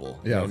kinds of people.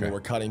 Yeah, I mean, okay.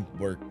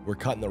 we're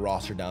cutting the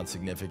roster down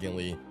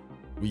significantly.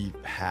 We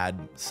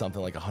had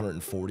something like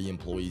 140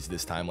 employees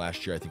this time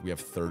last year. I think we have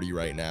 30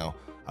 right now.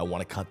 I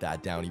want to cut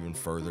that down even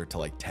further to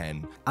like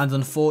 10. And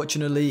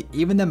unfortunately,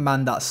 even the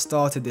man that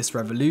started this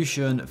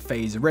revolution,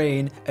 FaZe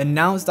Rain,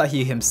 announced that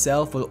he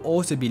himself will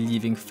also be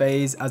leaving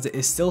FaZe as it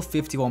is still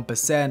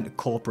 51%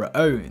 corporate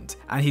owned,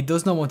 and he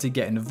does not want to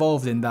get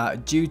involved in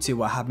that due to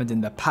what happened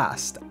in the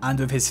past, and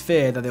with his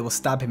fear that they will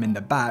stab him in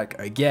the back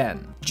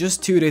again.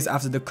 Just 2 days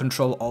after the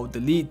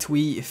Control-Alt-Delete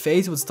tweet,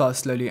 FaZe would start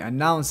slowly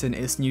announcing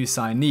its new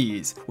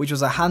signees, which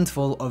was a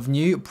handful of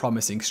new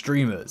promising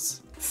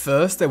streamers.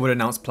 First, they would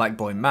announce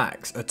Blackboy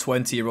Max, a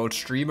 20-year-old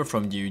streamer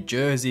from New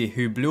Jersey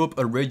who blew up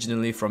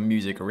originally from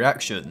music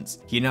reactions.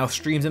 He now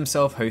streams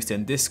himself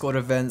hosting Discord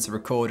events,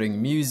 recording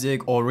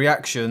music or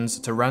reactions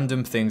to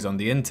random things on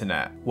the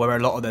internet, where a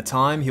lot of the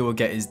time he will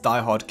get his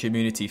diehard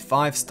community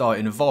 5-star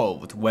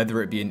involved,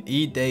 whether it be in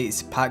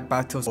e-dates, pack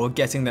battles, or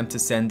getting them to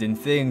send in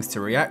things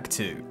to react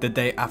to. The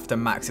day after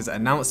Max's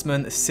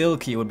announcement,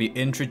 Silky would be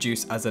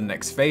introduced as the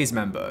next FaZe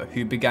member,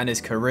 who began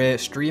his career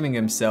streaming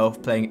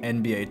himself playing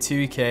NBA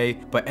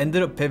 2K, but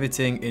ended up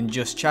pivoting in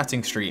just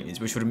chatting streams,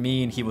 which would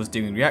mean he was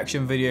doing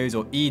reaction videos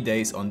or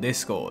e-dates on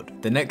Discord.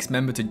 The next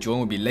member to join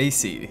would be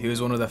Lacey, who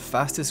is one of the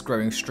fastest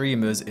growing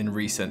streamers in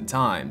recent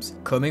times,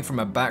 coming from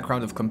a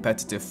background of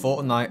competitive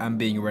Fortnite and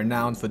being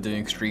renowned for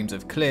doing streams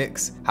of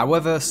clicks,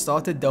 however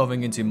started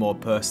delving into more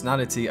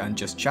personality and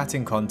just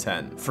chatting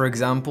content. For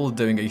example,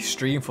 doing a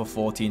stream for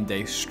 14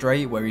 days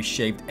straight where he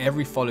shaved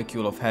every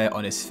follicle of hair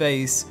on his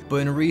face, but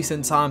in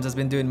recent times has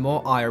been doing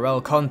more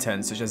IRL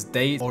content such as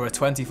dates or a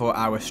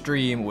 24-hour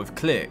stream with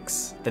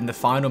clicks. Then the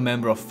final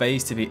member of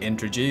FaZe to be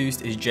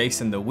introduced is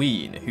Jason the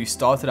Ween, who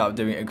started out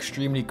doing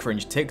extremely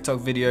cringe TikTok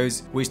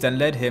videos, which then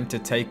led him to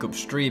take up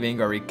streaming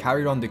where he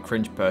carried on the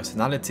cringe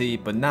personality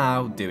but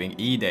now doing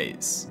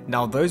e-dates.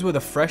 Now those were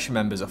the fresh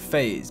members of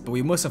FaZe, but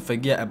we mustn't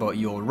forget about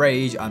Your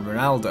Rage and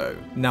Ronaldo.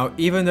 Now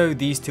even though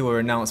these two were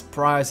announced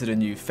prior to the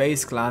new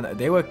FaZe Clan,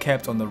 they were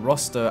kept on the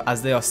roster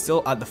as they are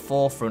still at the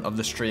forefront of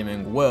the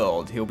streaming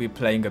world who will be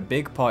playing a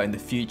big part in the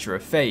future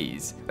of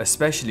FaZe,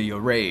 especially Your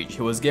Rage,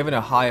 who was given a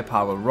higher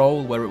power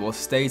role where it was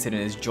stated in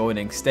his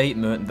joining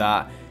statement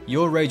that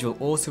your rage will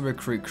also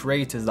recruit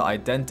creators that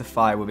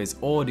identify with his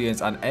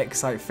audience and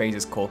excite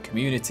Faze's core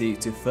community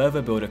to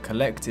further build a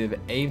collective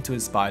aimed to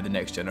inspire the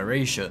next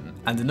generation.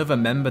 And another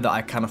member that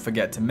I cannot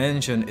forget to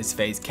mention is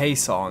Faze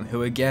Kason,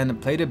 who again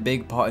played a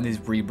big part in his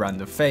rebrand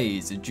of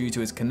Faze due to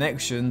his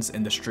connections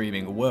in the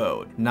streaming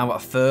world. Now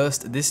at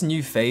first, this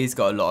new Faze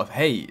got a lot of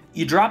hate.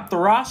 You dropped the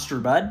roster,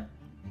 bud.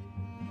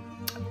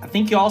 I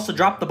think you also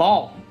dropped the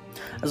ball.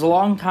 As a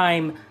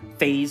longtime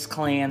Faze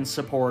Clan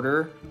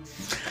supporter,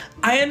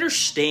 I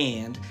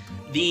understand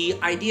the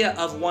idea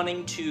of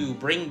wanting to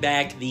bring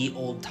back the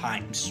old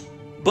times.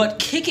 But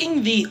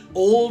kicking the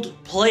old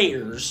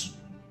players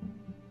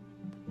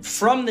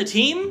from the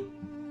team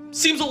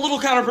seems a little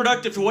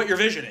counterproductive to what your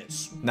vision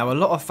is. Now a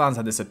lot of fans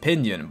had this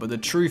opinion, but the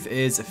truth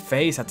is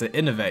Faze had to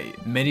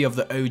innovate. Many of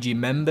the OG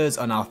members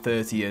are now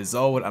 30 years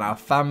old and our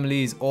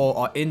families all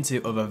are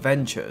into other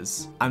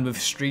ventures. And with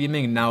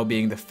streaming now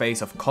being the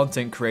face of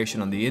content creation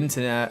on the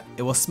internet,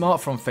 it was smart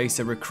from Faze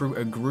to recruit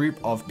a group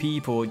of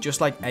people just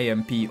like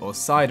AMP or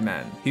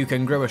Sidemen, who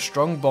can grow a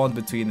strong bond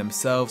between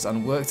themselves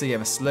and work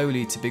together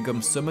slowly to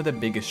become some of the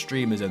biggest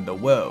streamers in the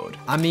world.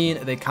 I mean,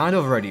 they kind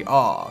of already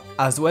are,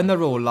 as when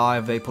they're all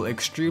live they pull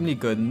extremely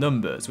good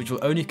numbers which will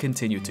only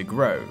continue to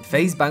grow.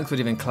 Faze Banks would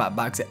even clap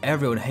back to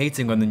everyone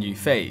hating on the new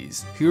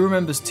Faze. Who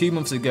remembers 2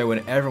 months ago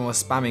when everyone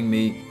was spamming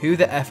me, "Who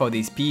the F are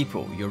these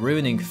people? You're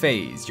ruining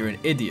Faze, you're an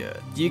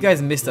idiot." Do you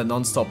guys miss the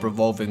non-stop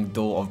revolving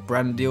door of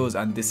brand deals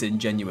and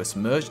disingenuous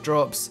merch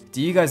drops?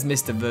 Do you guys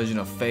miss the version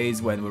of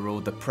Faze when we're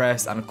all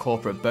depressed and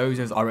corporate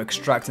bozos are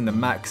extracting the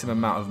maximum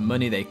amount of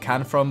money they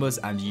can from us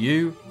and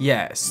you?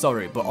 Yeah,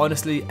 sorry, but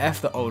honestly, F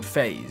the old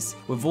Faze.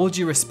 With all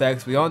due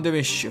respect, we aren't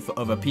doing shit for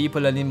other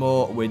people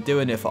anymore, we're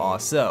doing it for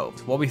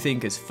ourselves, what we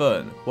think is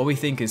fun, what we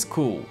think is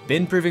cool.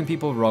 Been proving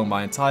people wrong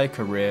my entire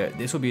career,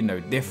 this will be no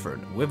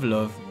different. With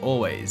love,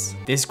 always.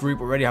 This group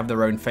already have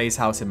their own Faze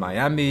house in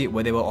Miami,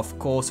 where they will of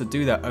course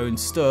do their own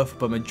stuff,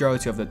 but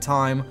majority of the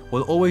time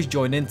will always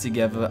join in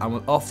together and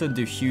will often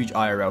do huge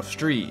IRL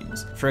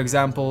streams. For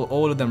example,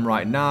 all of them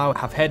right now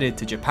have headed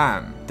to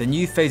Japan. The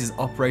new Faze is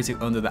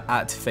operating under the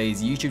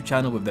 @Faze YouTube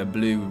channel with their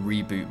blue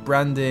reboot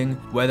branding,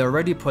 where they're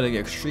already pulling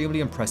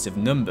extremely impressive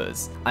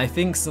numbers. I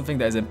think something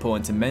that is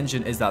important to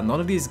mention is that none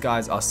of these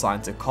guys are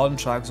signed to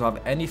contracts or have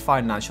any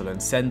financial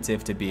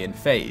incentive to be in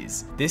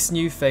Faze. This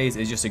new Faze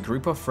is just a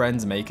group of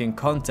friends making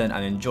content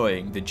and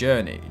enjoying the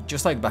journey,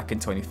 just like back in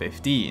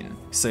 2015.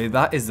 So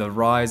that is the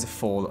rise,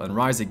 fall and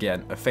rise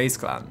again of Faze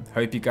Clan.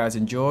 Hope you guys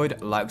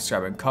enjoyed, like,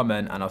 subscribe and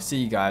comment, and I'll see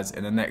you guys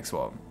in the next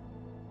one.